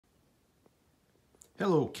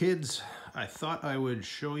Hello kids, I thought I would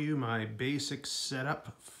show you my basic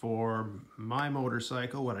setup for my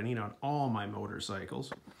motorcycle, what I need on all my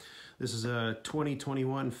motorcycles. This is a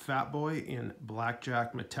 2021 Fatboy in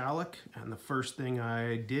Blackjack Metallic, and the first thing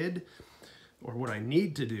I did, or what I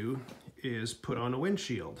need to do, is put on a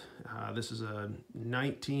windshield. This is a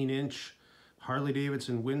 19-inch Harley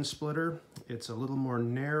Davidson wind splitter. It's a little more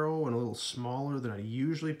narrow and a little smaller than I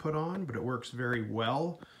usually put on, but it works very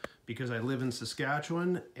well because I live in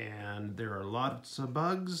Saskatchewan and there are lots of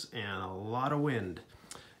bugs and a lot of wind.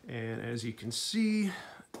 And as you can see,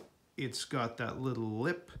 it's got that little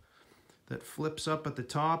lip that flips up at the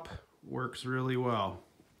top, works really well.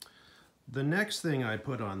 The next thing I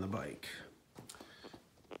put on the bike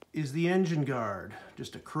is the engine guard,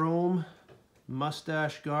 just a chrome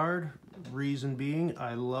mustache guard. Reason being,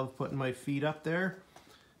 I love putting my feet up there.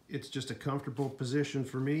 It's just a comfortable position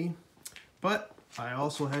for me. But I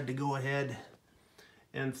also had to go ahead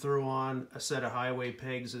and throw on a set of highway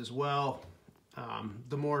pegs as well.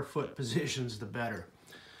 The more foot positions, the better.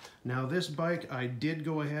 Now this bike, I did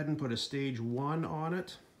go ahead and put a stage 1 on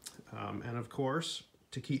it. And of course,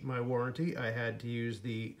 to keep my warranty, I had to use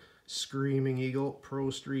the Screaming Eagle Pro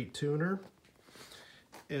Street Tuner.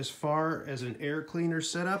 As far as an air cleaner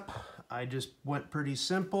setup, I just went pretty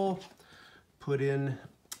simple. Put in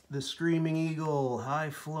the Screaming Eagle high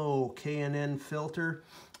flow K&N filter.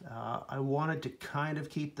 I wanted to kind of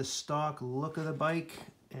keep the stock look of the bike,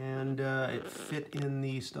 and it fit in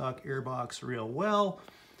the stock airbox real well.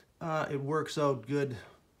 It works out good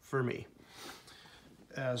for me.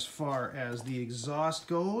 As far as the exhaust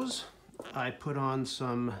goes, I put on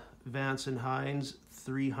some Vance & Hines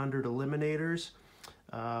 300 eliminators.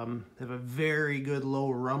 They have a very good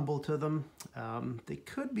low rumble to them. They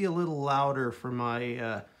could be a little louder for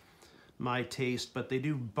my taste, but they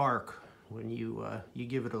do bark when you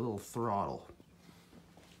give it a little throttle.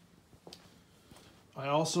 I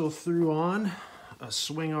also threw on a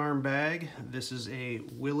swing arm bag. This is a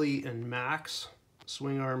Willie and Max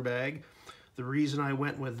swing arm bag. The reason I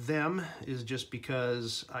went with them is just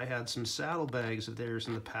because I had some saddlebags of theirs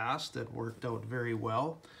in the past that worked out very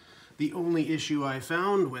well. The only issue I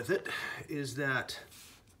found with it is that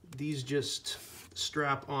these just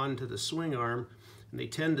strap onto the swing arm and they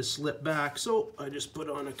tend to slip back, so I just put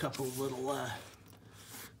on a couple of little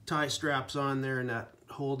tie straps on there, and that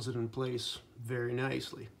holds it in place very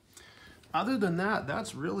nicely. Other than that,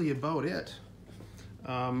 that's really about it.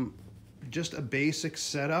 Just a basic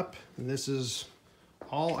setup, and this is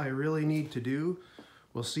all I really need to do.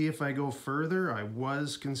 We'll see if I go further. I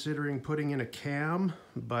was considering putting in a cam,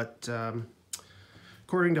 but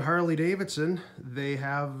according to Harley Davidson, they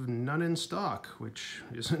have none in stock, which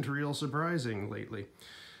isn't real surprising lately.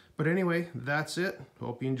 But anyway, that's it.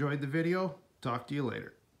 Hope you enjoyed the video. Talk to you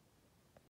later.